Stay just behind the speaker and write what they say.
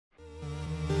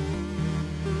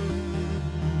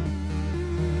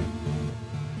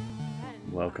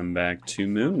Welcome back to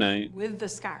Moon Knight. With the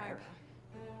scarf.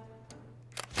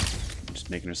 Just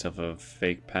making herself a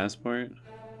fake passport.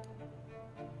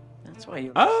 That's why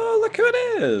you. Oh, look who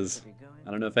it is! I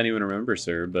don't know if anyone remembers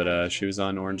her, but she was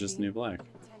on Orange is the New Black.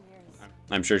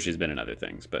 I'm sure she's been in other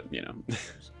things, but you know.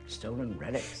 Stolen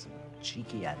relics,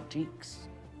 cheeky antiques.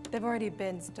 They've already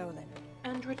been stolen.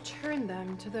 And return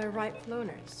them to their rightful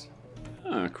owners.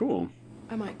 Ah, cool.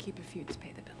 I might keep a few to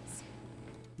pay the bills.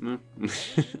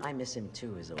 I miss him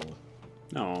too, is all.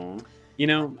 Oh, you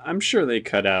know, I'm sure they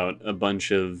cut out a bunch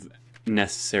of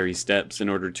necessary steps in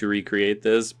order to recreate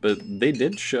this, but they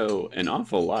did show an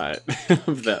awful lot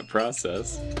of that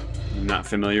process. I'm not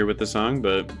familiar with the song,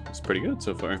 but it's pretty good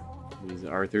so far. These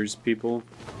Arthur's people.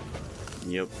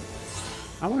 Yep.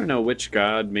 I want to know which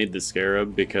god made the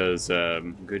scarab because,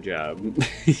 good job.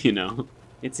 You know?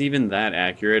 It's even that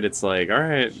accurate. It's like,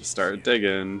 alright, start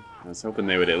digging. I was hoping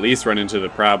they would at least run into the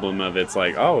problem of it's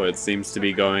like, oh, it seems to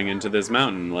be going into this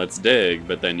mountain, let's dig.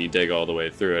 But then you dig all the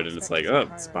way through it and it's like, oh,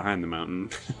 it's behind the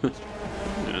mountain.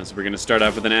 Yeah, so we're gonna start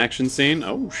off with an action scene.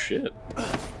 Oh, shit.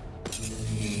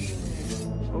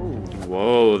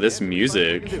 Whoa, this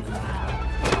music.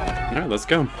 Alright, let's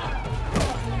go.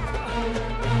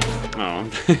 Oh,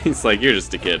 he's like, you're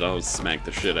just a kid, I'll smack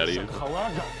the shit out of you.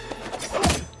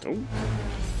 Oh.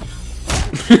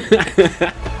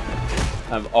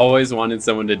 I've always wanted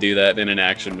someone to do that in an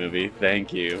action movie.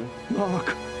 Thank you.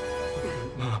 Mark.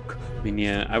 I mean,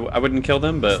 yeah, I wouldn't kill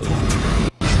them, but...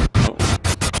 Oh.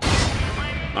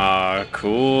 Ah,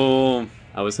 cool.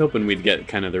 I was hoping we'd get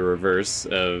kind of the reverse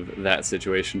of that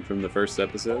situation from the first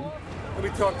episode. Let me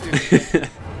talk to you.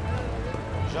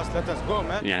 Just let us go,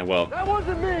 man. Yeah, well... That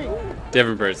wasn't me!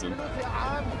 Different person.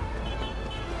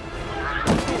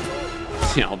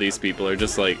 Yeah, all these people are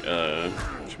just like,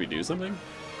 should we do something?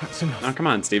 That's enough. Oh, come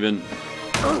on, Steven.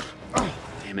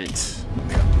 Damn it.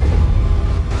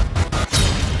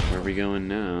 Where are we going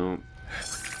now?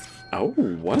 Oh,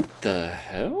 what the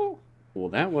hell? Well,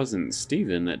 that wasn't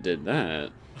Steven that did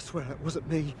that. I swear it wasn't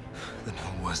me. Then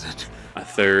who was it? A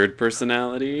third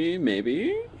personality,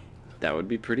 maybe? That would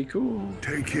be pretty cool.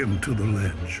 Take him to the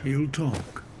ledge. He'll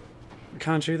talk.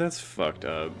 Kanchi, that's fucked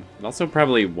up. It also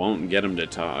probably won't get him to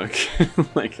talk.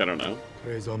 Like, I don't know.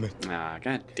 Ah,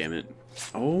 god damn it.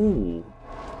 Oh.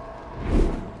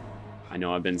 I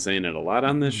know I've been saying it a lot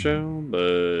on this show,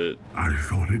 but... I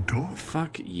thought it talked.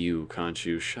 Fuck you,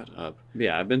 Kanchu. Shut up.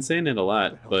 Yeah, I've been saying it a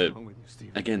lot, but...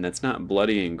 Again, that's not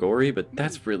bloody and gory, but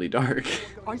that's really dark.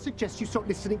 I suggest you start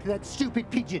listening to that stupid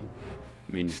pigeon.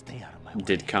 I mean,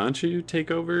 did Kanchu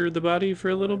take over the body for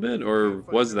a little bit, or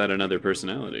was that another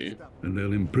personality? And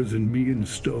they'll imprison me in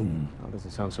stone. How does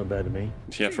it sound so bad to me?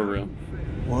 Yeah, for real.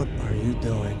 What are you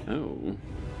doing? Oh.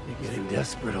 You're getting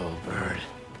desperate, old bird.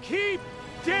 Keep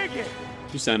digging!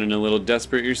 You sounding a little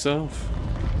desperate yourself.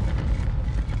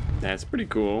 That's pretty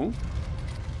cool.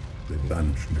 They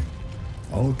banished me.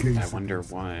 All cases. I wonder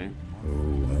why.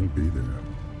 Oh, I'll be there.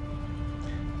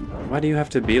 Why do you have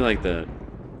to be like that?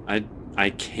 I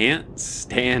can't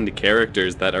stand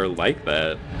characters that are like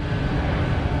that.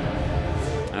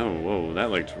 Oh, whoa,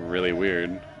 that looked really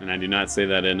weird. And I do not say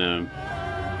that in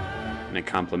a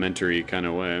complimentary kind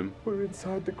of way. We're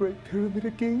inside the Great Pyramid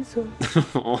of Giza.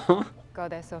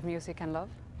 Goddess of music and love.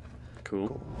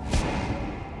 Cool.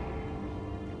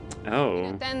 Oh.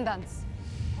 Attendance.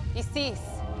 Isis.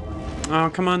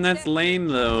 Oh, come on, that's lame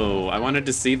though. I wanted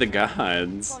to see the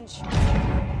gods.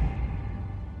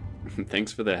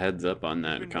 Thanks for the heads up on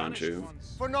that, Kanchu.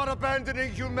 For not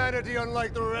abandoning humanity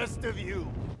unlike the rest of you.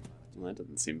 Well, that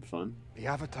doesn't seem fun. The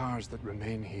avatars that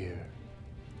remain here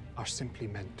are simply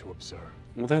meant to observe.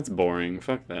 Well, that's boring.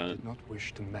 Fuck that. Not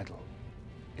wish to meddle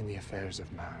in the affairs of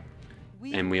man.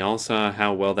 And we all saw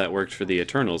how well that worked for the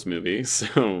Eternals movie,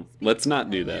 so let's not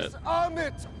do that.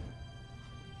 Amit!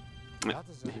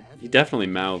 He definitely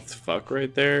mouthed fuck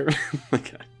right there.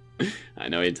 Like, I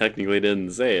know he technically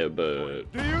didn't say it,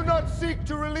 but... Do you not seek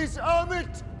to release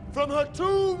Amit from her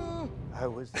tomb? I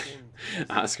was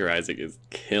Oscar Isaac is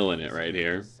killing it right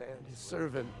here. his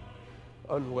servant,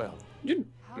 unwell.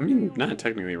 I mean, not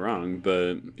technically wrong,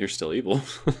 but you're still evil.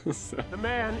 So. The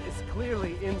man is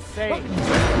clearly insane.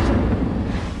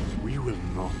 We will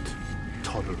not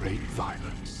tolerate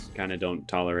violence. Kind of don't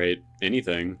tolerate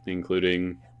anything,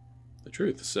 including the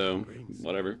truth, so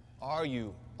whatever. Are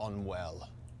you unwell?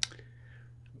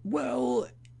 Well,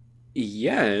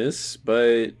 yes,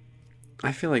 but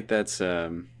I feel like that's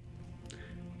a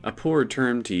poor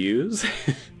term to use.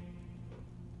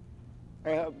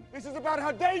 This is about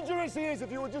how dangerous he is,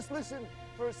 if you would just listen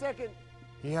for a second.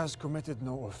 He has committed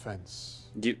no offense.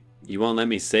 You won't let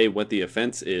me say what the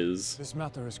offense is. This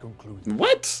matter is concluded.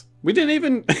 What? We didn't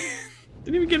even...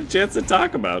 Didn't even get a chance to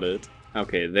talk about it.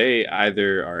 Okay, they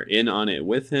either are in on it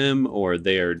with him or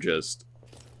they are just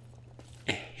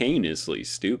heinously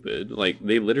stupid. Like,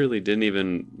 they literally didn't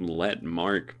even let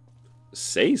Mark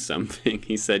say something.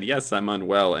 He said, yes, I'm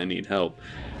unwell, I need help,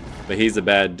 but he's a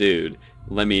bad dude.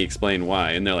 Let me explain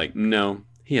why. And they're like, no,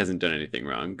 he hasn't done anything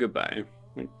wrong. Goodbye.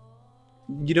 Like,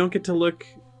 you don't get to look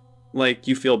like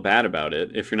you feel bad about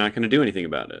it if you're not going to do anything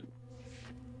about it.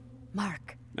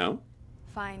 Mark. No?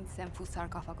 Find Senfu's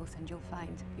sarcophagus and you'll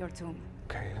find your tomb.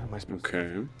 Okay, how am I supposed to...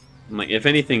 Okay. I'm like, if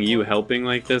anything, you helping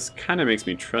like this kind of makes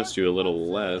me trust you a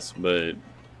little less, but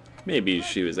maybe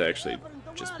she was actually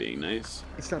just being nice.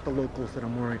 It's not the locals that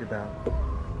I'm worried about.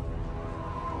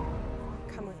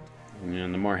 Come on. Yeah,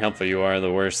 and the more helpful you are,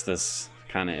 the worse this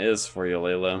kind of is for you,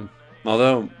 Layla.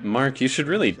 Although, Mark, you should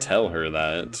really tell her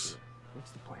that.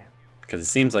 What's the plan? Because it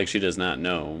seems like she does not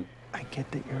know. I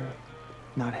get that you're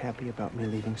not happy about me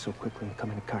leaving so quickly and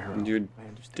coming to Cairo. You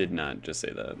did not just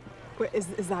say that. Wait, is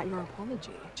that your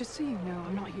apology? Just so you know,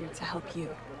 I'm not here to help you.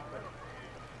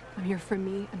 I'm here for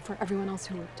me and for everyone else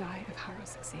who would die if Harrow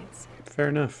succeeds. Fair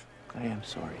enough. I am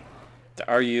sorry.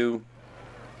 Are you?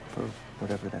 For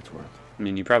whatever that's worth. I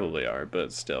mean, you probably are,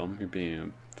 but still, you're being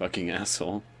a fucking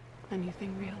asshole.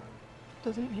 Anything real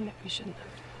doesn't mean that we shouldn't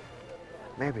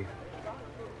have. Maybe.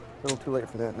 A little too late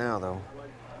for that now, though.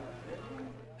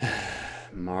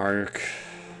 Mark.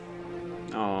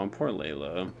 Oh, poor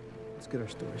Layla. Let's get our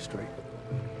story straight.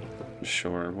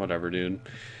 Sure, whatever, dude.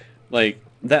 Like,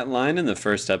 that line in the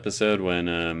first episode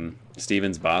when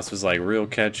Steven's boss was like, real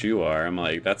catch you are, I'm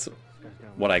like, that's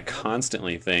what I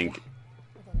constantly think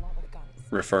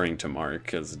referring to Mark,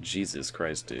 because Jesus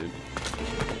Christ, dude.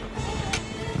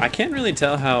 I can't really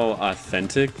tell how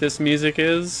authentic this music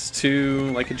is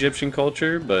to, like, Egyptian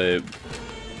culture, but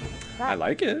I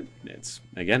like it. It's,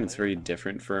 again, it's very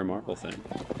different for a Marvel thing.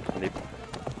 Are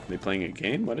they playing a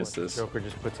game? What is this? Joker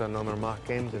just puts on normal mock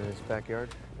games in his backyard.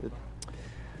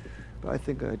 But I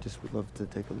think I just would love to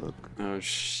take a look. Oh,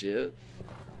 shit.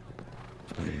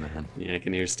 Hey, man. Yeah, I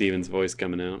can hear Steven's voice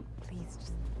coming out. Please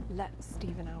just let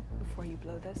Steven out before you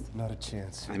blow this. Not a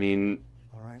chance. I mean,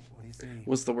 All right, what do you think?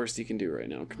 what's the worst you can do right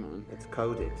now? Come on. Let's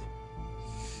code it.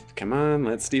 Come on,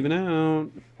 let Steven out.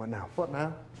 What now? What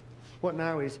now? What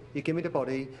now is you give me the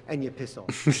body and you piss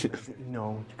off.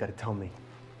 No, you gotta tell me.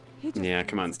 Yeah,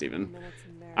 come on, Steven.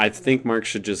 I think Mark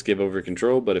should just give over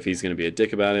control, but if he's going to be a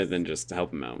dick about it, then just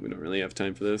help him out. We don't really have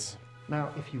time for this.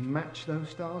 Now, if you match those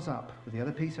stars up with the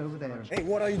other piece over there... Hey,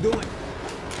 what are you doing?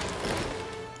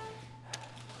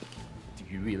 Do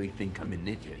you really think I'm an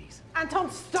idiot? Anton,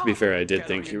 stop! To be fair, I did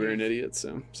think you were an idiot,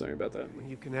 so sorry about that.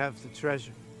 You can have the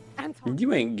treasure. Anton,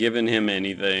 You ain't giving him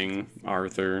anything,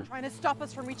 Arthur. trying to stop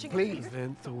us from reaching. Please.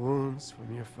 Prevent the wounds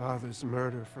from your father's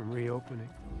murder from reopening.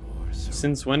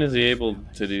 Since when is he able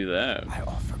to do that? I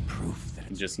offer proof that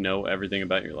it's... Just know everything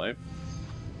about your life?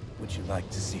 Would you like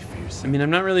to see for I yourself? mean, I'm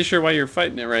not really sure why you're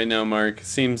fighting it right now, Mark.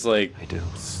 Seems like I do.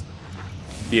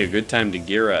 be a good time to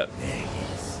gear up. There he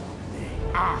is.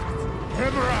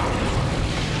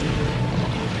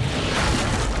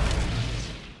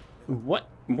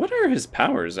 What are his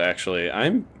powers actually?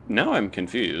 I'm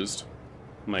confused.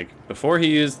 Like, before he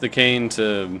used the cane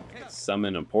to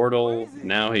summon a portal,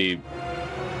 now he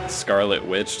Scarlet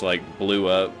Witch like blew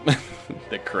up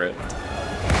the crypt.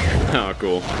 Oh,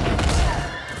 cool.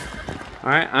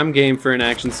 Alright, I'm game for an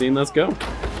action scene, let's go.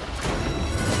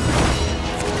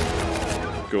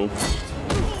 Cool.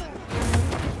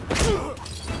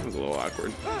 That was a little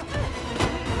awkward.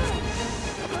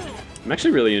 I'm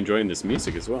actually really enjoying this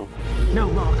music as well. No,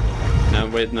 Mark. No,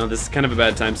 wait, no, this is kind of a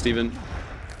bad time, Steven.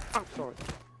 I'm sorry.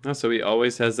 Oh, so he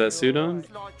always has that suit on?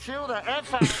 Chill the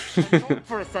F out and talk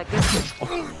for a second.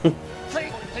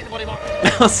 Take the body, Mark.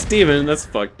 Oh, Steven, that's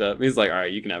fucked up. He's like,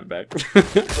 alright, you can have it back.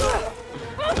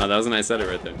 Oh, that was when I said it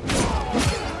right there.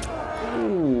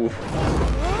 Ooh.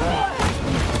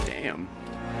 Damn.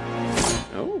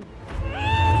 Oh.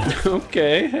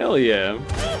 Okay, hell yeah.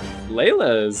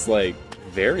 Layla is, like,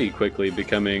 very quickly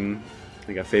becoming,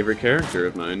 like, a favorite character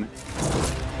of mine.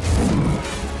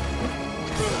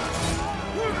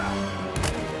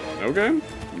 Okay,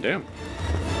 damn.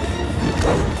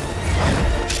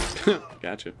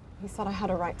 Gotcha. He said I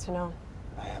had a right to know.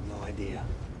 I have no idea.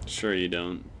 Sure you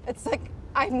don't. It's like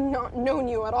I've not known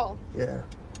you at all. Yeah.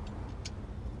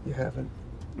 You haven't.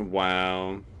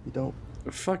 Wow. You don't.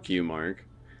 Fuck you, Mark.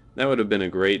 That would have been a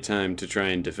great time to try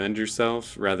and defend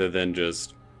yourself rather than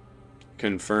just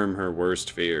confirm her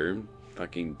worst fear.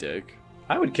 Fucking dick.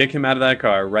 I would kick him out of that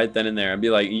car right then and there. I'd be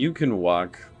like, you can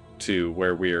walk to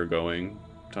where we are going.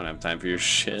 Don't have time for your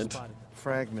shit.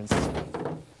 Fragments.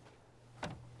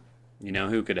 You know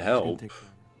who could help?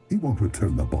 He won't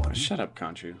return the body. Shut up,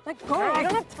 Khonshu. Let go. I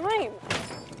don't have time.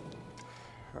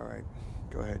 All right,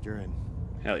 go ahead. You're in.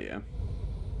 Hell yeah.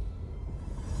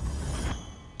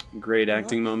 Great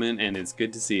acting moment, and it's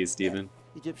good to see you, Steven.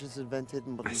 Egyptians invented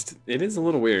and It is a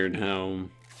little weird how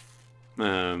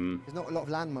there's not a lot of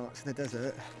landmarks in the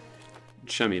desert.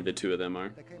 chummy the two of them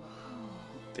are.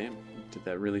 Damn, did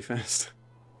that really fast.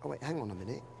 Oh wait, hang on a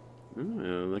minute.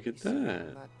 Oh, look at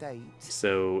that. That date.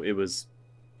 So it was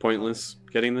pointless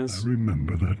getting this? I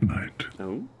remember that night.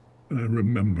 Oh? I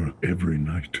remember every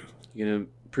night. You gonna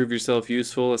prove yourself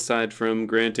useful aside from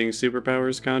granting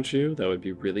superpowers, Khonshu? That would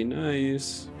be really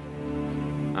nice.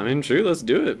 I mean, sure, let's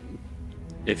do it.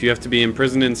 If you have to be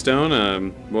imprisoned in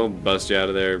stone, we'll bust you out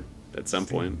of there at some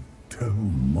point. Tell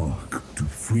Mark to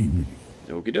free me.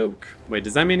 Okie doke. Wait,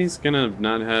 does that mean he's gonna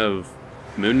not have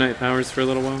Moon Knight powers for a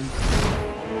little while?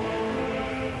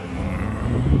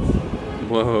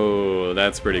 Whoa,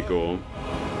 that's pretty cool.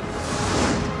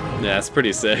 Yeah, that's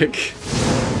pretty sick.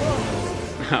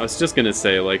 I was just gonna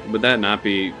say, like, would that not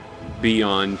be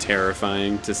beyond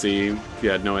terrifying to see if you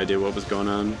had no idea what was going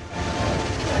on?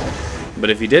 But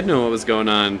if you did know what was going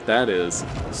on, that is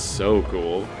so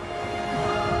cool.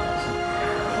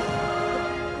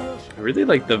 I really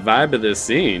like the vibe of this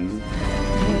scene.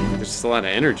 There's just a lot of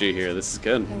energy here. This is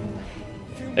good.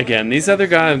 Again, these other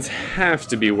gods have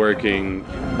to be working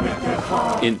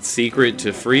in secret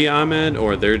to free Ahmed,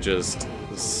 or they're just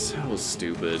so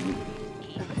stupid.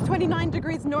 29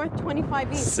 degrees north,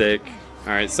 25 east. Sick.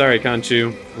 Alright, sorry,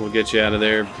 Khonshu. We'll get you out of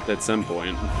there at some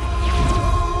point.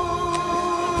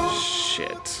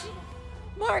 Shit.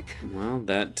 Mark! Well,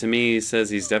 that to me says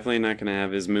he's definitely not going to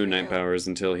have his Moon Knight powers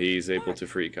until he's able to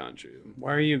free Khonshu.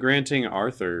 Why are you granting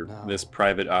Arthur this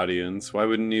private audience? Why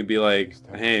wouldn't you be like,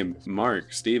 hey,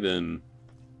 Mark, Steven,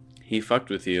 he fucked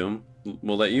with you.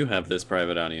 We'll let you have this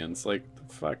private audience. Like,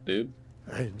 the fuck, dude?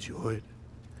 I enjoyed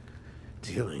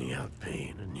dealing out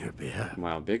pain on your behalf.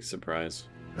 Wow, big surprise.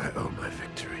 I owe my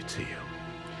victory to you.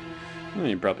 Well,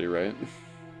 you're probably right.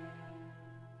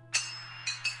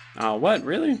 Oh, what?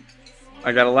 Really?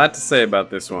 I got a lot to say about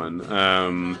this one.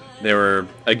 There were,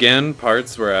 again,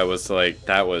 parts where I was like,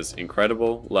 that was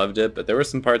incredible, loved it, but there were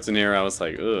some parts in here I was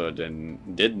like, ugh,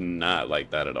 did not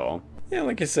like that at all. Yeah,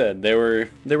 like I said, there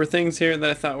were things here that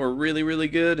I thought were really, really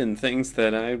good, and things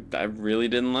that I really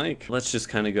didn't like. Let's just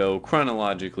kind of go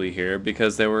chronologically here,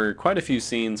 because there were quite a few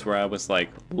scenes where I was like,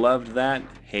 loved that,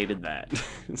 hated that.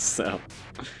 So,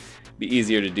 be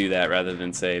easier to do that rather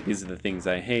than say, these are the things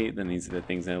I hate, then these are the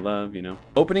things I love, you know?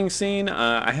 Opening scene,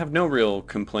 I have no real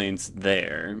complaints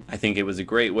there. I think it was a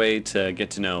great way to get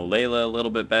to know Layla a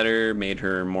little bit better, made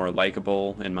her more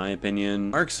likable, in my opinion.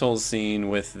 Mark's whole scene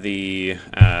with the,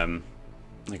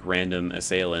 like, random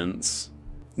assailants,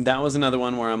 that was another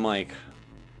one where I'm like,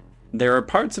 there are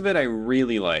parts of it I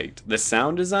really liked. The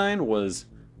sound design was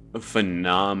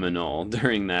phenomenal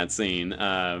during that scene.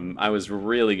 I was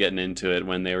really getting into it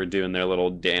when they were doing their little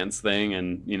dance thing,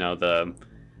 and you know, the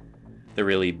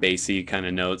really bassy kind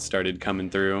of notes started coming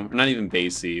through. Or not even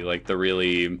bassy, like the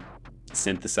really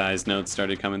synthesized notes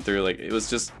started coming through. Like it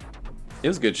was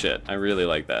good shit. I really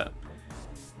like that.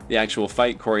 The actual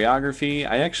fight choreography,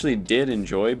 I actually did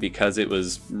enjoy because it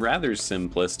was rather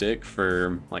simplistic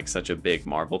for like such a big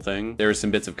Marvel thing. There were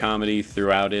some bits of comedy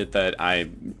throughout it that I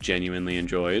genuinely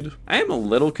enjoyed. I am a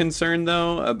little concerned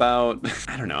though about,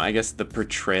 I don't know, I guess the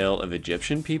portrayal of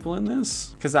Egyptian people in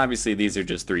this. Because obviously these are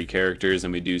just 3 characters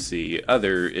and we do see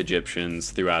other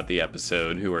Egyptians throughout the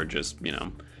episode who are just, you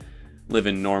know,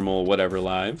 living normal whatever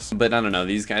lives. But I don't know,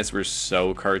 these guys were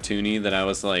so cartoony that I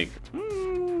was like,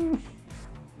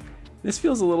 this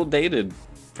feels a little dated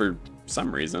for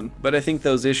some reason. But I think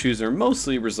those issues are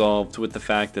mostly resolved with the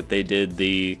fact that they did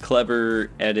the clever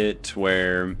edit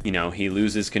where, you know, he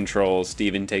loses control,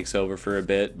 Steven takes over for a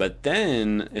bit, but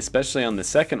then, especially on the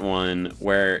second one,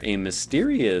 where a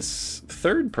mysterious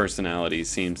third personality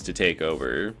seems to take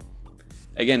over.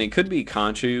 Again, it could be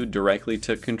Khonshu directly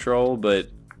took control, but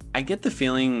I get the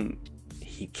feeling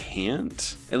he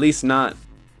can't. At least not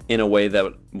in a way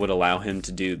that would allow him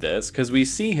to do this, because we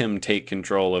see him take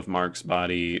control of Mark's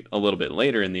body a little bit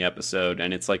later in the episode,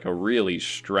 and it's like a really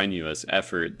strenuous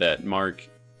effort that Mark,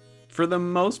 for the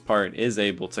most part, is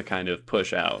able to kind of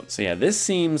push out. So yeah, this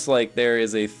seems like there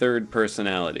is a third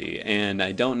personality, and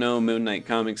I don't know Moon Knight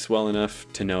comics well enough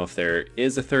to know if there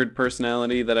is a third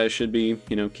personality that I should be,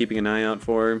 you know, keeping an eye out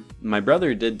for. My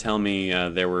brother did tell me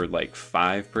there were like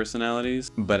 5 personalities,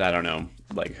 but I don't know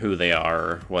like who they are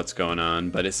or what's going on,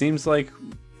 but it seems like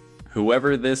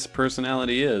whoever this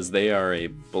personality is, they are a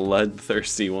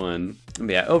bloodthirsty one. But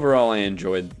yeah, overall I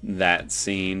enjoyed that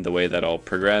scene, the way that all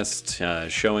progressed,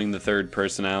 showing the third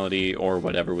personality or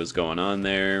whatever was going on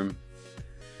there,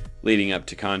 leading up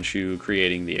to Khonshu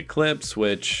creating the eclipse,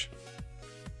 which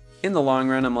in the long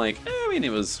run I'm like, I mean,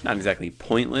 it was not exactly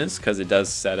pointless because it does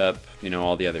set up, you know,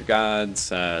 all the other gods,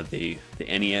 the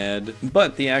Ennead,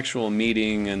 but the actual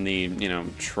meeting and the, you know,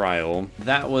 trial,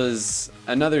 that was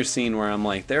another scene where I'm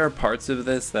like, there are parts of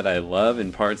this that I love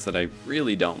and parts that I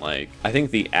really don't like. I think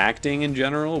the acting in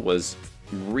general was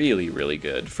really, really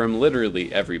good from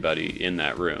literally everybody in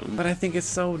that room, but I think it's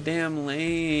so damn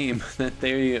lame that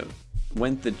they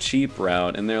went the cheap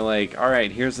route and they're like, all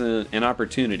right, here's an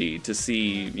opportunity to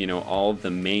see, you know, all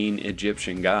the main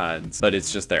Egyptian gods, but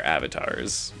it's just their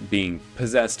avatars being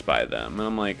possessed by them. And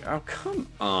I'm like, oh, come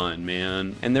on,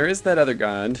 man. And there is that other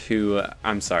god who,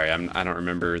 I'm sorry, I don't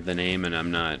remember the name,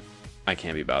 and I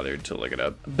can't be bothered to look it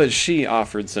up, but she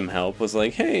offered some help, was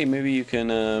like, hey, maybe you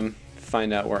can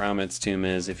find out where Amit's tomb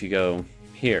is if you go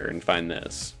here and find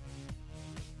this.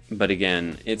 But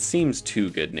again, it seems too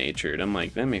good-natured. I'm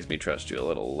like, that makes me trust you a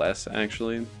little less,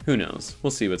 actually. Who knows?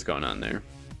 We'll see what's going on there.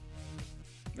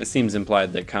 It seems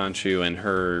implied that Khonshu and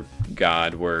her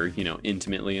god were, you know,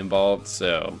 intimately involved,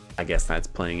 so I guess that's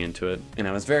playing into it. And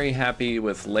I was very happy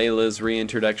with Layla's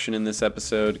reintroduction in this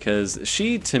episode, because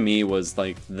she, to me, was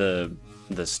like the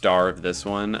star of this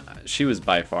one. She was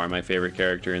by far my favorite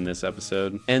character in this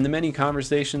episode. And the many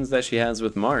conversations that she has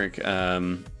with Mark,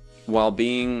 while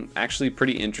being actually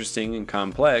pretty interesting and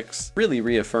complex, really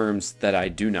reaffirms that I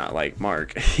do not like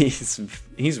Mark. He's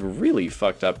really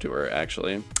fucked up to her,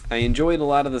 actually. I enjoyed a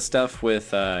lot of the stuff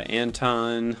with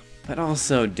Anton, but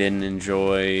also didn't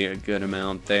enjoy a good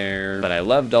amount there. But I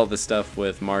loved all the stuff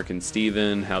with Mark and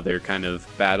Steven, how they're kind of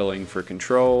battling for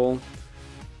control.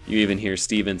 You even hear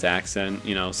Steven's accent,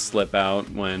 you know, slip out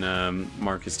when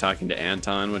Mark is talking to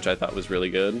Anton, which I thought was really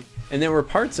good. And there were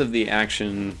parts of the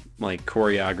action, like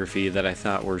choreography, that I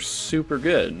thought were super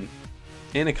good,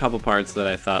 and a couple parts that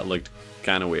I thought looked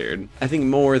kind of weird. I think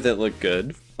more that looked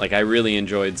good. Like, I really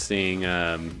enjoyed seeing,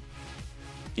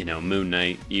 you know, Moon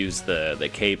Knight use the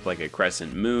cape like a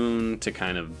crescent moon to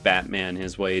kind of Batman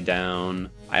his way down.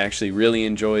 I actually really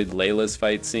enjoyed Layla's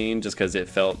fight scene just because it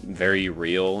felt very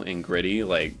real and gritty.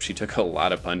 Like, she took a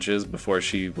lot of punches before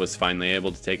she was finally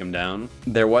able to take him down.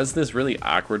 There was this really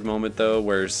awkward moment though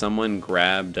where someone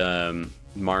grabbed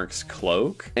Mark's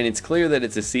cloak, and it's clear that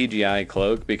it's a CGI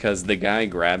cloak because the guy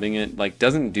grabbing it like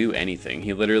doesn't do anything.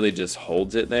 He literally just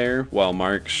holds it there while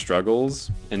Mark struggles,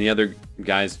 and the other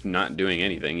guy's not doing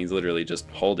anything. He's literally just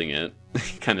holding it,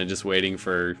 kind of just waiting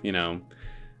for, you know,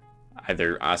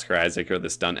 either Oscar Isaac or the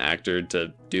stunt actor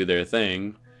to do their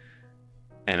thing.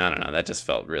 And I don't know, that just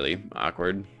felt really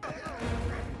awkward.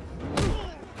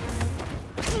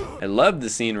 I loved the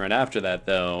scene right after that,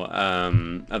 though,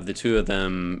 of the two of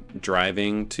them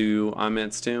driving to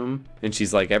Amit's tomb. And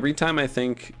she's like, every time I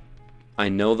think I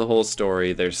know the whole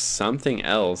story, there's something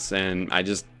else, and I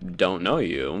just don't know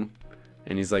you.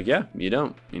 And he's like, yeah, you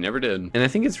don't. You never did. And I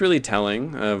think it's really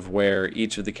telling of where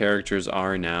each of the characters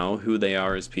are now, who they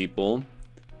are as people.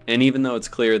 And even though it's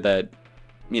clear that,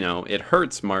 you know, it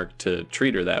hurts Mark to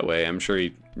treat her that way, I'm sure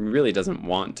he really doesn't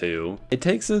want to. It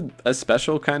takes a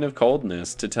special kind of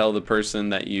coldness to tell the person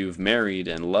that you've married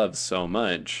and love so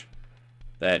much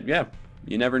that, yeah,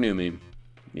 you never knew me.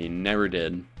 You never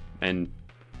did. And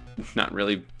not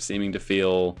really seeming to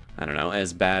feel, I don't know,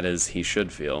 as bad as he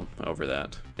should feel over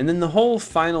that. And then the whole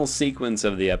final sequence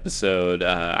of the episode,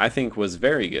 I think was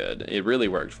very good. It really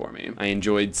worked for me. I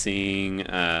enjoyed seeing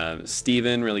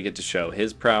Steven really get to show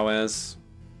his prowess.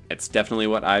 It's definitely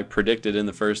what I predicted in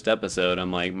the first episode.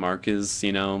 I'm like, Mark is,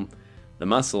 you know, the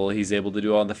muscle. He's able to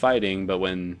do all the fighting, but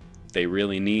when they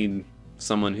really need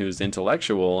someone who's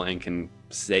intellectual and can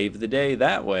save the day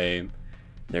that way,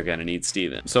 they're gonna need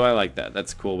Steven. So I like that.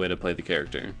 That's a cool way to play the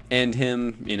character. And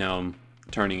him, you know,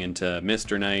 turning into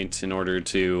Mr. Knight in order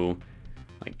to,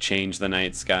 like, change the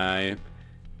night sky.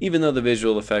 Even though the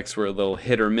visual effects were a little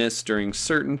hit or miss during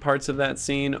certain parts of that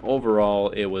scene, overall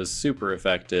it was super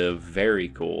effective, very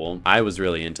cool. I was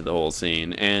really into the whole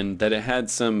scene, and that it had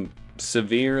some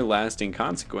severe lasting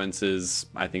consequences,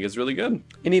 I think is really good.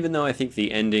 And even though I think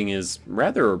the ending is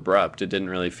rather abrupt, it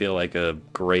didn't really feel like a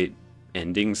great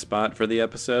ending spot for the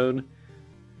episode.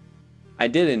 I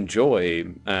did enjoy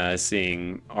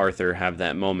seeing Arthur have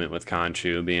that moment with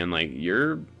Khonshu, being like,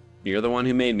 you're the one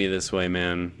who made me this way,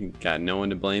 man. You got no one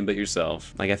to blame but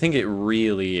yourself. Like, I think it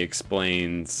really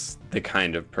explains the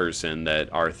kind of person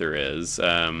that Arthur is,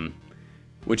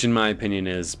 which in my opinion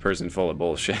is a person full of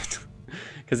bullshit.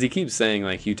 Because he keeps saying,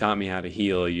 like, you taught me how to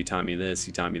heal, you taught me this,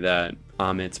 you taught me that.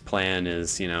 Amit's plan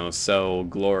is, you know, so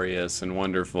glorious and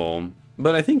wonderful.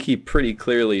 But I think he pretty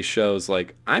clearly shows,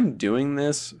 like, I'm doing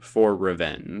this for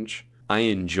revenge. I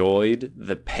enjoyed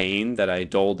the pain that I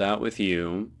doled out with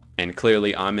you. And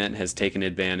clearly Amit has taken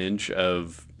advantage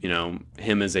of, you know,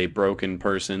 him as a broken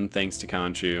person thanks to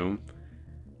Khonshu.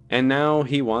 And now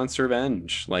he wants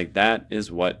revenge. Like, that is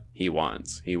what he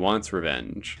wants. He wants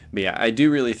revenge. But yeah, I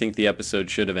do really think the episode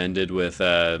should have ended with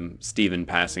Steven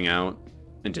passing out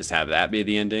and just have that be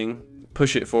the ending.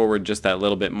 Push it forward just that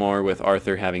little bit more with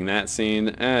Arthur having that scene.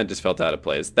 It just felt out of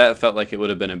place. That felt like it would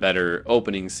have been a better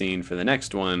opening scene for the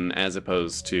next one as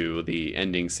opposed to the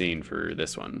ending scene for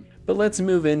this one. But let's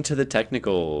move into the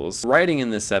technicals. Writing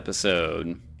in this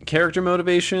episode. Character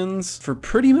motivations, for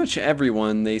pretty much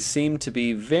everyone, they seem to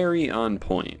be very on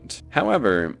point.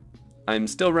 However, I'm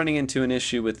still running into an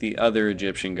issue with the other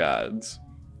Egyptian gods.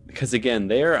 Because again,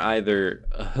 they are either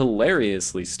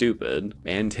hilariously stupid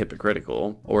and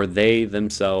hypocritical, or they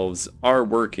themselves are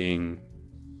working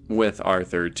with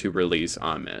Arthur to release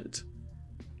Amit.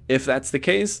 If that's the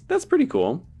case, that's pretty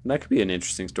cool. That could be an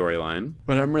interesting storyline.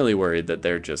 But I'm really worried that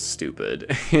they're just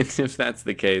stupid. And if that's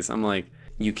the case, I'm like,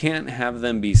 you can't have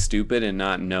them be stupid and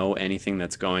not know anything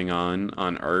that's going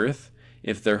on Earth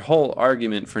if their whole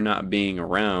argument for not being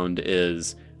around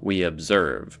is we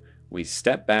observe. We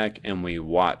step back and we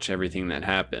watch everything that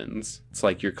happens. It's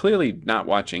like you're clearly not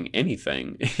watching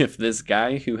anything if this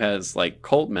guy who has like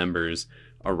cult members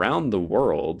around the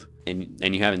world and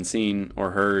you haven't seen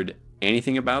or heard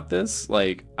anything about this,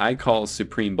 like, I call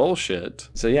supreme bullshit.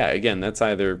 So yeah, again, that's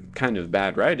either kind of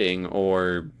bad writing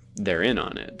or they're in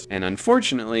on it. And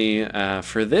unfortunately,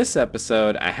 for this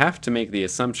episode, I have to make the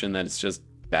assumption that it's just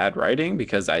bad writing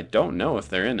because I don't know if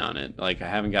they're in on it. Like, I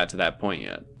haven't got to that point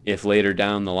yet. If later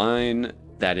down the line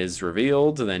that is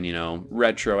revealed, then, you know,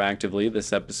 retroactively,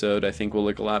 this episode I think will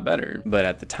look a lot better. But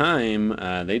at the time,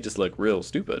 they just look real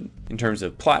stupid. In terms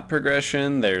of plot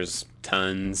progression, there's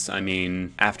tons. I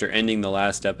mean, after ending the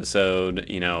last episode,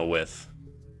 you know, with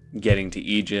getting to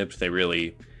Egypt, they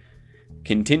really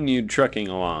continued trucking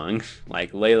along.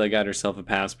 Like, Layla got herself a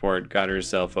passport, got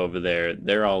herself over there.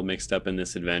 They're all mixed up in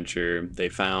this adventure. They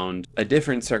found a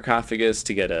different sarcophagus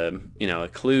to get a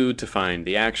clue to find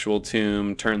the actual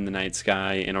tomb, turn the night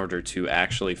sky in order to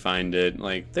actually find it.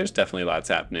 Like, there's definitely lots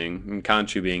happening. And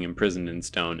Khonshu being imprisoned in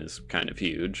stone is kind of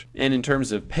huge. And in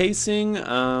terms of pacing,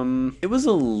 it was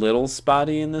a little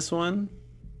spotty in this one.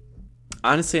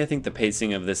 Honestly, I think the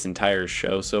pacing of this entire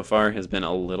show so far has been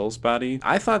a little spotty.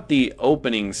 I thought the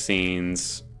opening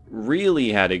scenes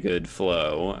really had a good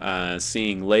flow.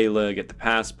 Seeing Layla get the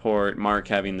passport, Mark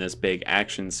having this big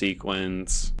action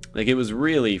sequence. Like, it was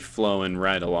really flowing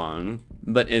right along.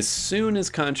 But as soon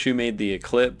as Khonshu made the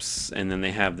eclipse, and then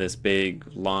they have this big,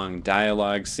 long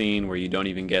dialogue scene where you don't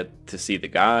even get to see the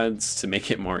gods to make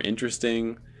it more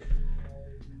interesting,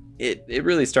 it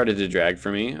really started to drag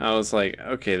for me. I was like,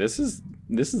 okay, this is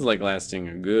like lasting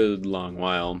a good long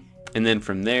while. And then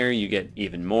from there you get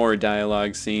even more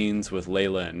dialogue scenes with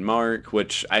Layla and Mark,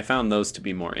 which I found those to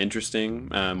be more interesting,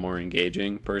 more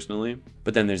engaging personally.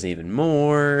 But then there's even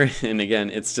more, and again,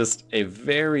 it's just a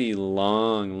very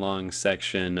long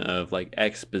section of like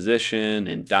exposition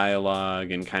and dialogue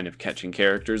and kind of catching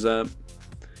characters up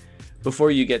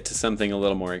before you get to something a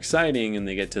little more exciting, and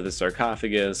they get to the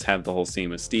sarcophagus, have the whole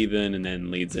scene with Steven, and then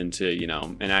leads into, you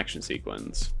know, an action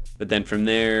sequence. But then from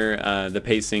there, the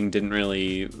pacing didn't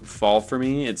really fall for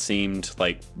me. It seemed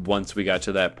like once we got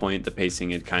to that point, the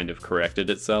pacing had kind of corrected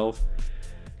itself.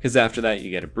 Because after that, you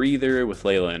get a breather with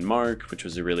Layla and Mark, which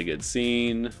was a really good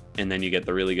scene. And then you get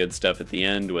the really good stuff at the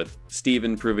end with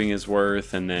Steven proving his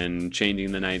worth and then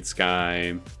changing the night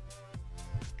sky.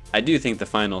 I do think the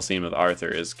final scene with Arthur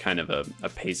is kind of a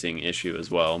pacing issue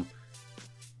as well.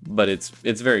 But it's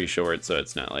very short, so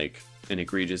it's not like an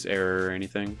egregious error or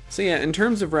anything. So yeah, in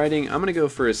terms of writing, I'm gonna go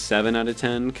for a 7 out of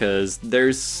 10 because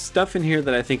there's stuff in here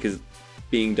that I think is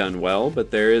being done well,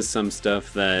 but there is some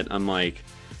stuff that I'm like,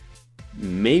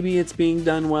 maybe it's being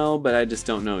done well, but I just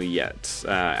don't know yet.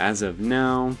 As of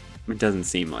now, it doesn't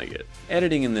seem like it.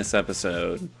 Editing in this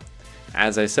episode,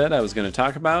 as I said I was going to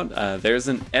talk about, there's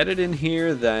an edit in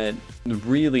here that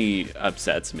really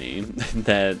upsets me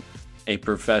that a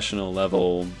professional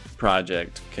level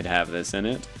project could have this in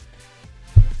it.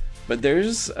 But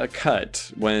there's a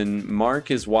cut when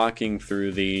Mark is walking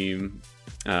through the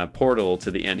portal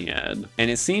to the Ennead,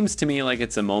 and it seems to me like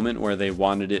it's a moment where they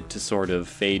wanted it to sort of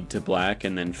fade to black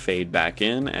and then fade back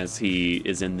in as he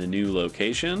is in the new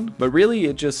location, but really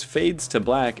it just fades to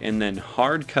black and then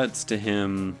hard cuts to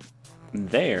him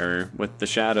there with the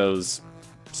shadows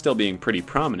still being pretty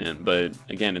prominent, but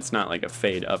again, it's not like a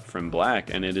fade up from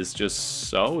black, and it is just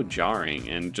so jarring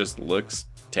and just looks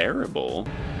terrible.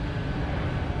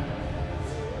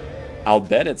 I'll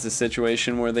bet it's a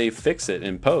situation where they fix it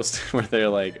in post, where they're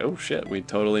like, oh shit, we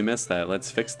totally missed that, let's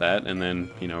fix that, and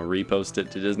then, you know, repost it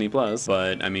to Disney+.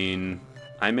 But, I mean,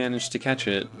 I managed to catch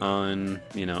it on,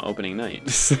 you know, opening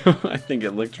night, so I think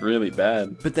it looked really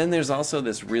bad. But then there's also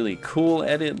this really cool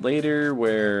edit later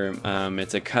where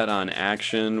it's a cut on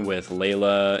action with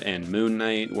Layla and Moon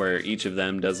Knight, where each of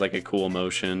them does like a cool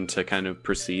motion to kind of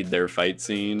precede their fight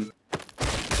scene.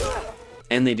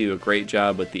 And they do a great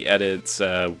job with the edits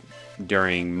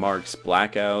during Mark's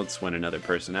blackouts when another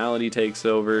personality takes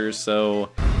over, so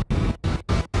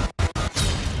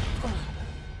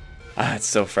it's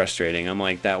so frustrating. I'm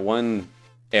like, that one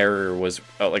error was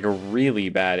like a really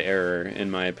bad error in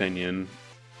my opinion,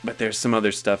 but there's some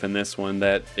other stuff in this one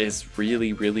that is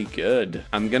really, really good.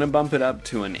 I'm gonna bump it up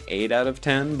to an 8 out of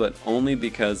 10, but only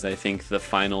because I think the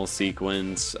final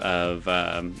sequence of,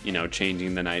 you know,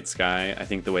 changing the night sky, I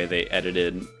think the way they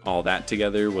edited all that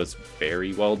together was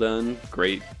very well done.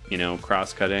 Great, you know,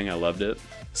 cross-cutting, I loved it.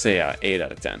 So yeah, 8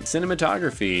 out of 10.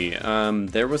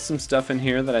 Cinematography, there was some stuff in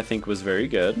here that I think was very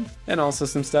good, and also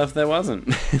some stuff that wasn't.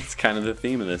 It's kind of the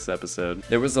theme of this episode.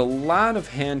 There was a lot of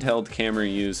handheld camera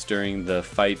use during the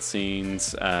fight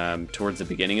scenes towards the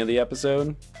beginning of the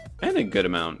episode, and a good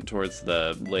amount towards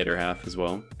the later half as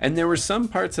well. And there were some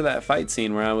parts of that fight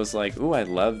scene where I was like, ooh, I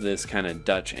love this kind of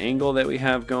Dutch angle that we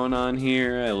have going on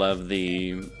here. I love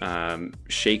the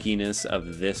shakiness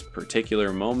of this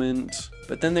particular moment.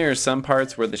 But then there are some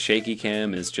parts where the shaky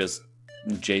cam is just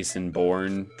Jason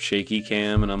Bourne shaky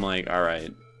cam, and I'm like, all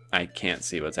right, I can't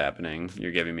see what's happening.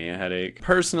 You're giving me a headache.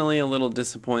 Personally, a little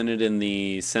disappointed in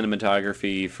the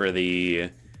cinematography for the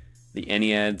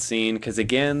Ennead scene, because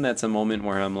again, that's a moment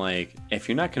where I'm like, if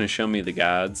you're not going to show me the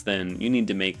gods, then you need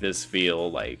to make this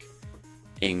feel like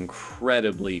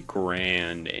incredibly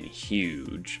grand and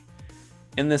huge.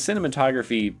 And the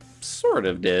cinematography sort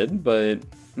of did, but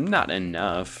not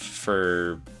enough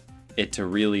for it to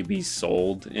really be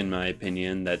sold, in my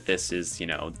opinion, that this is, you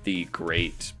know, the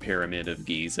Great Pyramid of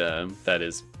Giza that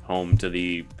is home to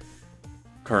the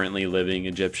currently living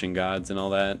Egyptian gods and all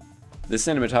that. The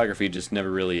cinematography just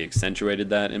never really accentuated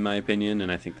that, in my opinion,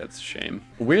 and I think that's a shame.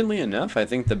 Weirdly enough, I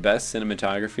think the best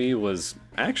cinematography was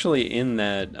actually in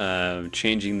that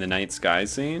changing the night sky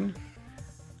scene.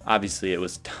 Obviously, it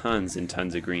was tons and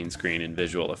tons of green screen and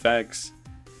visual effects,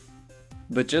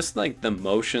 but just like the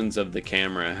motions of the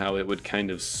camera, how it would kind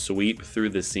of sweep through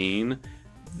the scene,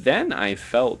 then I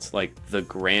felt like the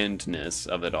grandness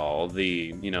of it all.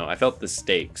 You know, I felt the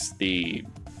stakes, the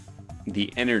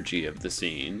energy of the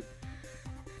scene.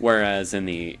 Whereas in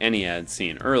the Ennead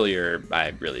scene earlier,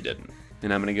 I really didn't.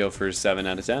 And I'm gonna go for 7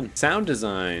 out of 10. Sound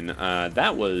design,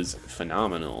 that was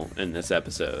phenomenal in this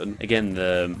episode. Again,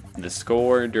 the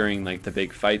score during like the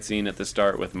big fight scene at the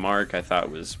start with Mark, I thought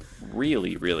was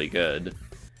really, really good.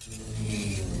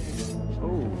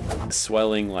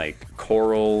 Swelling like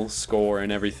choral score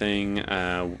and everything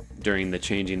during the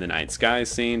changing the night sky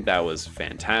scene, that was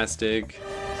fantastic.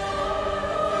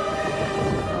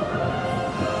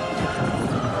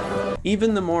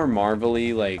 Even the more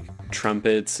marvelly like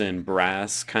trumpets and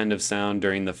brass kind of sound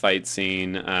during the fight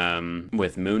scene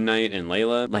with Moon Knight and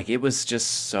Layla, like, it was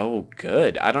just so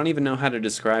good. I don't even know how to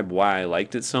describe why I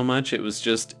liked it so much. It was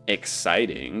just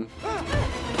exciting.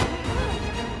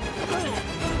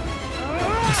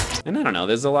 And I don't know,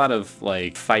 there's a lot of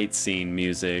like fight scene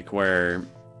music where,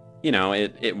 you know,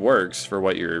 it works for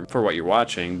what you're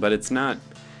watching, but it's not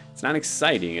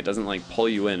exciting. It doesn't like pull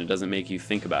you in. It doesn't make you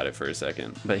think about it for a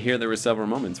second. But here there were several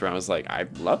moments where I was like, I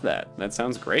love that. That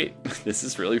sounds great. This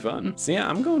is really fun. So yeah,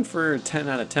 I'm going for 10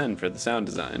 out of 10 for the sound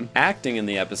design. Acting in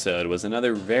the episode was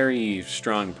another very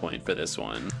strong point for this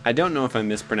one. I don't know if I'm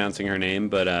mispronouncing her name,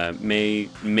 but May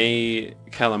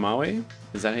Kalamawi?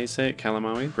 Is that how you say it?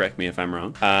 Kalamawi? Correct me if I'm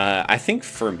wrong. I think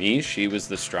for me, she was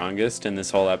the strongest in this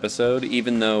whole episode,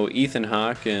 even though Ethan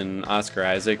Hawke and Oscar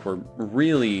Isaac were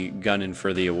really gunning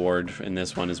for the award in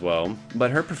this one as well.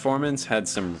 But her performance had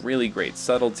some really great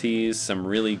subtleties, some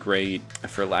really great,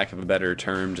 for lack of a better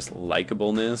term, just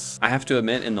likableness. I have to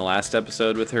admit, in the last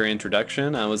episode with her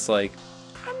introduction, I was like,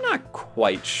 I'm not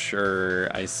quite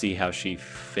sure I see how she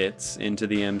fits into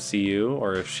the MCU,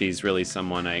 or if she's really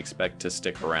someone I expect to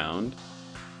stick around.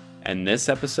 And this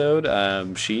episode,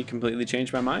 she completely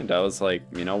changed my mind. I was like,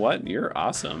 you know what? You're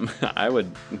awesome. I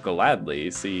would gladly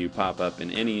see you pop up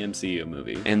in any MCU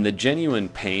movie. And the genuine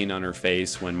pain on her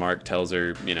face when Mark tells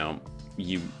her, you know,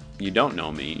 you don't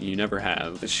know me, you never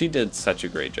have. She did such a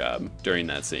great job during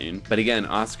that scene. But again,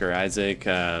 Oscar Isaac,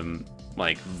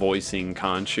 like voicing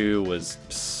Khonshu was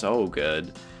so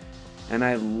good. And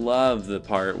I love the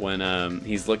part when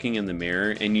he's looking in the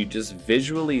mirror and you just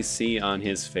visually see on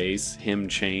his face him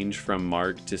change from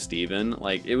Mark to Steven.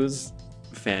 Like, it was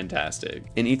fantastic.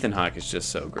 And Ethan Hawke is just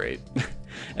so great.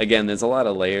 Again, there's a lot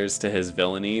of layers to his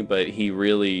villainy, but he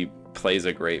really plays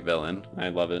a great villain. I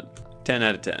love it. 10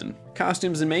 out of 10.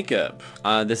 Costumes and makeup.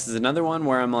 This is another one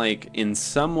where I'm like, in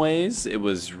some ways it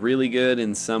was really good,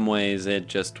 in some ways it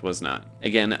just was not.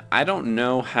 Again, I don't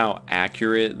know how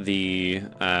accurate the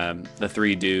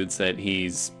 3 dudes that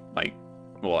he's like,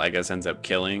 well, I guess ends up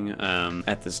killing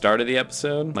at the start of the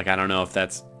episode. Like, I don't know if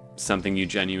that's something you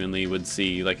genuinely would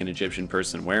see like an Egyptian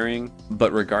person wearing,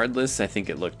 but regardless, I think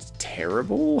it looked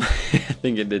terrible. I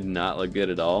think it did not look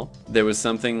good at all. There was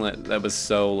something that was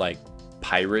so like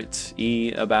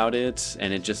pirate-y about it,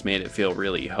 and it just made it feel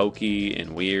really hokey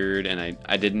and weird, and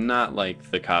I did not like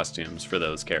the costumes for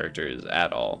those characters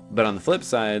at all. But on the flip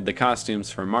side, the costumes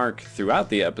for Mark throughout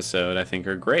the episode I think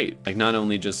are great. Like, not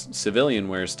only just civilian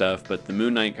wear stuff, but the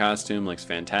Moon Knight costume looks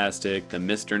fantastic, the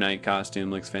Mr. Knight costume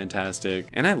looks fantastic,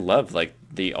 and I love like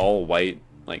the all-white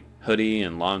like hoodie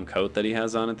and long coat that he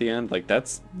has on at the end. Like,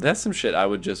 that's some shit I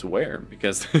would just wear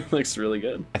because it looks really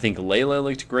good. I think Layla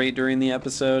looked great during the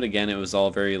episode. Again, it was all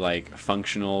very like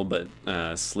functional but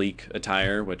sleek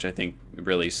attire, which I think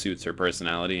really suits her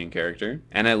personality and character.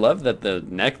 And I love that the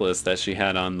necklace that she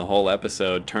had on the whole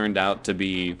episode turned out to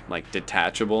be like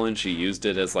detachable, and she used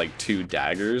it as like 2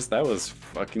 daggers. That was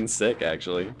fucking sick,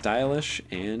 actually. Stylish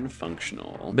and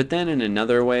functional. But then in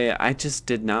another way, I just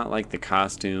did not like the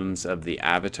costumes of the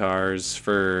avatars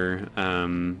for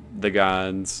the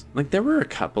gods. Like, there were a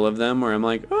couple of them where I'm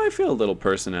like, oh, I feel a little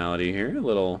personality here, a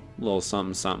little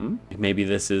something something. Maybe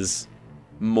this is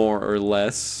more or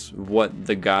less what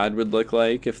the god would look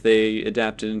like if they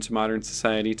adapted into modern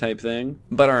society type thing.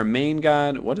 But our main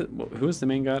god, who is the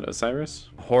main god? Osiris?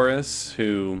 Horus,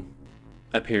 who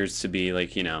appears to be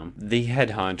like, you know, the head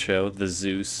honcho, the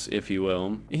Zeus, if you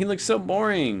will. He looks so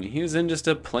boring. He was in just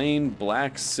a plain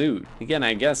black suit. Again,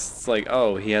 I guess it's like,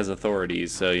 oh, he has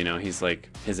authorities, so, you know, he's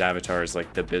like, his avatar is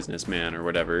like the businessman or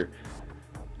whatever.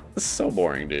 It's so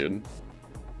boring, dude.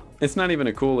 It's not even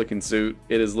a cool looking suit.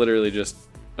 It is literally just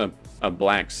a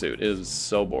black suit. It is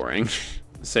so boring.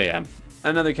 So yeah,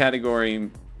 another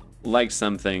category, like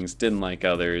some things, didn't like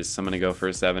others. I'm gonna go for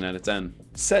a 7 out of 10.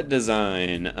 Set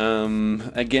design.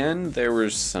 Again, there were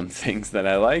some things that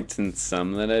I liked and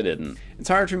some that I didn't. It's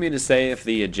hard for me to say if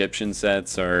the Egyptian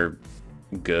sets are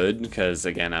good, because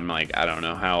again, I'm like, I don't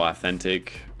know how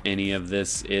authentic any of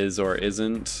this is or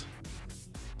isn't.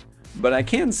 But I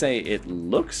can say it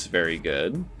looks very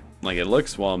good. Like, it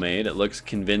looks well made, it looks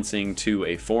convincing to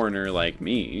a foreigner like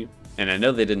me. And I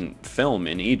know they didn't film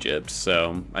in Egypt,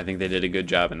 so I think they did a good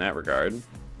job in that regard.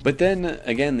 But then,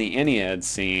 again, the Ennead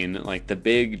scene, like the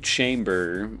big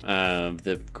chamber of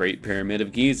the Great Pyramid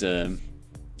of Giza,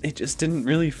 it just didn't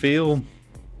really feel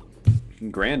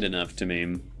grand enough to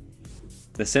me.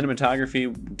 The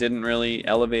cinematography didn't really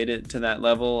elevate it to that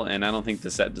level, and I don't think the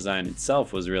set design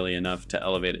itself was really enough to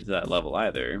elevate it to that level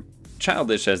either.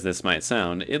 Childish as this might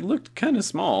sound, it looked kind of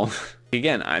small.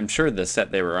 Again, I'm sure the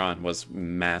set they were on was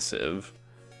massive,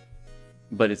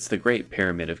 but it's the Great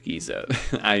Pyramid of Giza.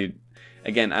 I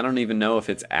don't even know if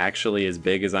it's actually as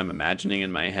big as I'm imagining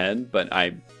in my head, but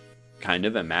I kind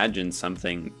of imagine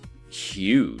something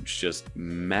huge, just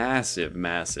massive,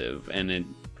 and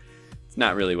it's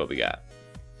not really what we got.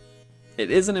 It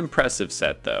is an impressive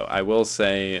set, though. I will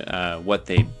say what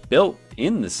they built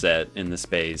in the set, in the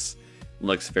space,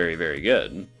 looks very, very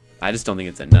good. I just don't think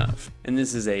it's enough. And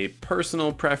this is a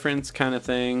personal preference kind of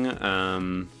thing.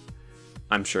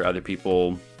 I'm sure other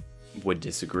people would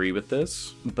disagree with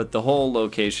this, but the whole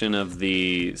location of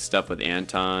the stuff with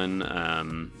Anton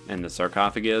and the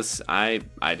sarcophagus, I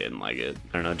didn't like it.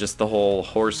 I don't know, just the whole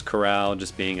horse corral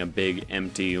just being a big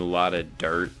empty lot of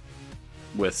dirt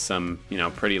with some, you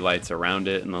know, pretty lights around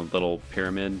it and the little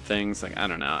pyramid things. Like, I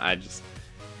don't know,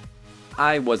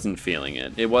 I wasn't feeling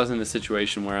it. It wasn't a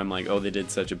situation where I'm like, oh, they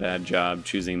did such a bad job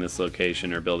choosing this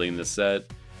location or building this set.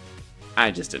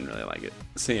 I just didn't really like it.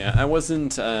 So yeah, I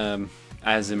wasn't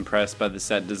as impressed by the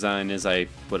set design as I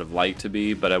would have liked to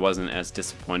be, but I wasn't as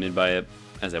disappointed by it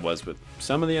as I was with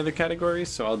some of the other categories,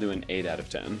 so I'll do an 8 out of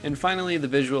 10. And finally, the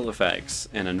visual effects.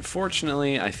 And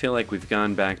unfortunately, I feel like we've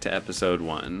gone back to episode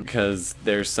 1, because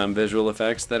there's some visual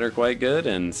effects that are quite good,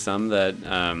 and some that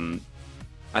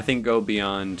I think go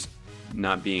beyond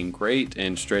not being great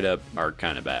and straight up are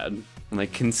kind of bad.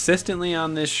 Like, consistently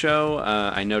on this show,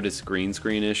 I noticed green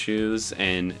screen issues,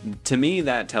 and to me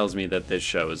that tells me that this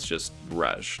show is just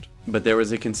rushed. But there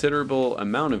was a considerable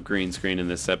amount of green screen in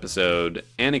this episode,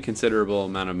 and a considerable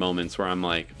amount of moments where I'm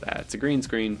like, that's a green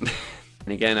screen.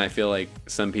 And again, I feel like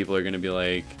some people are going to be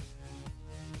like,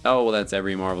 oh, well, that's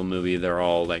every Marvel movie. They're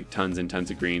all like tons and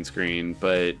tons of green screen.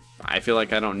 But I feel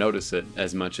like I don't notice it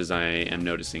as much as I am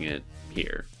noticing it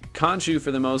here. Khonshu,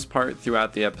 for the most part,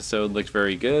 throughout the episode looked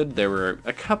very good. There were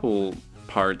a couple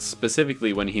parts,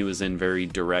 specifically when he was in very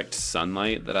direct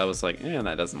sunlight, that I was like,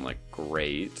 that doesn't look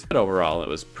great. But overall, it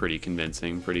was pretty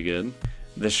convincing, pretty good.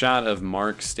 The shot of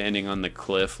Mark standing on the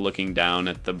cliff looking down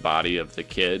at the body of the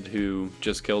kid who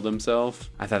just killed himself,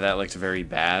 I thought that looked very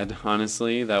bad,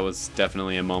 honestly. That was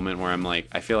definitely a moment where I'm like,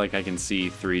 I feel like I can see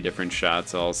 3 different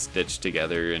shots all stitched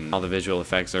together and all the visual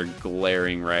effects are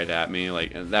glaring right at me.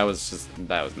 Like, that was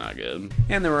not good.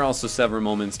 And there were also several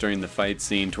moments during the fight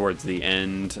scene towards the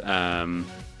end,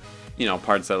 you know,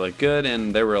 parts that look good,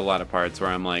 and there were a lot of parts where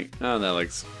I'm like, oh, that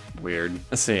looks weird.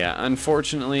 So yeah,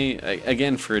 unfortunately,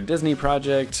 again, for a Disney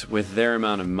project with their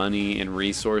amount of money and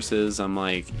resources, I'm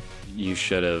like, you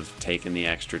should have taken the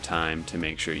extra time to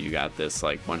make sure you got this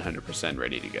like 100%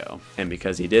 ready to go. And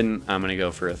because he didn't, I'm gonna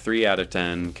go for a 3 out of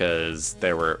 10 because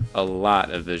there were a lot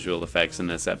of visual effects in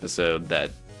this episode that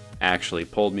actually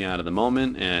pulled me out of the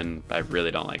moment, and I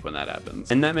really don't like when that happens.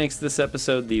 And that makes this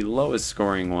episode the lowest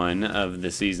scoring one of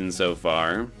the season so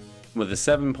far, with a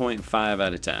 7.5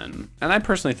 out of 10. And I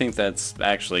personally think that's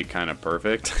actually kind of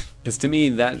perfect. Because to me,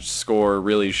 that score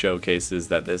really showcases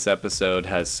that this episode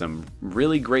has some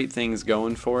really great things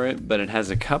going for it, but it has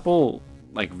a couple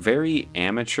like very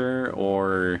amateur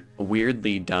or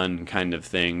weirdly done kind of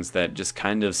things that just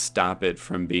kind of stop it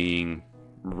from being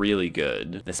really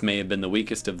good. This may have been the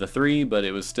weakest of the 3, but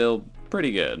it was still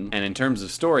pretty good. And in terms of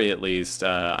story, at least,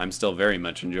 I'm still very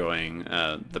much enjoying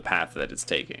the path that it's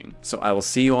taking. So I will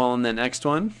see you all in the next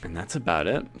one, and that's about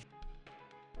it.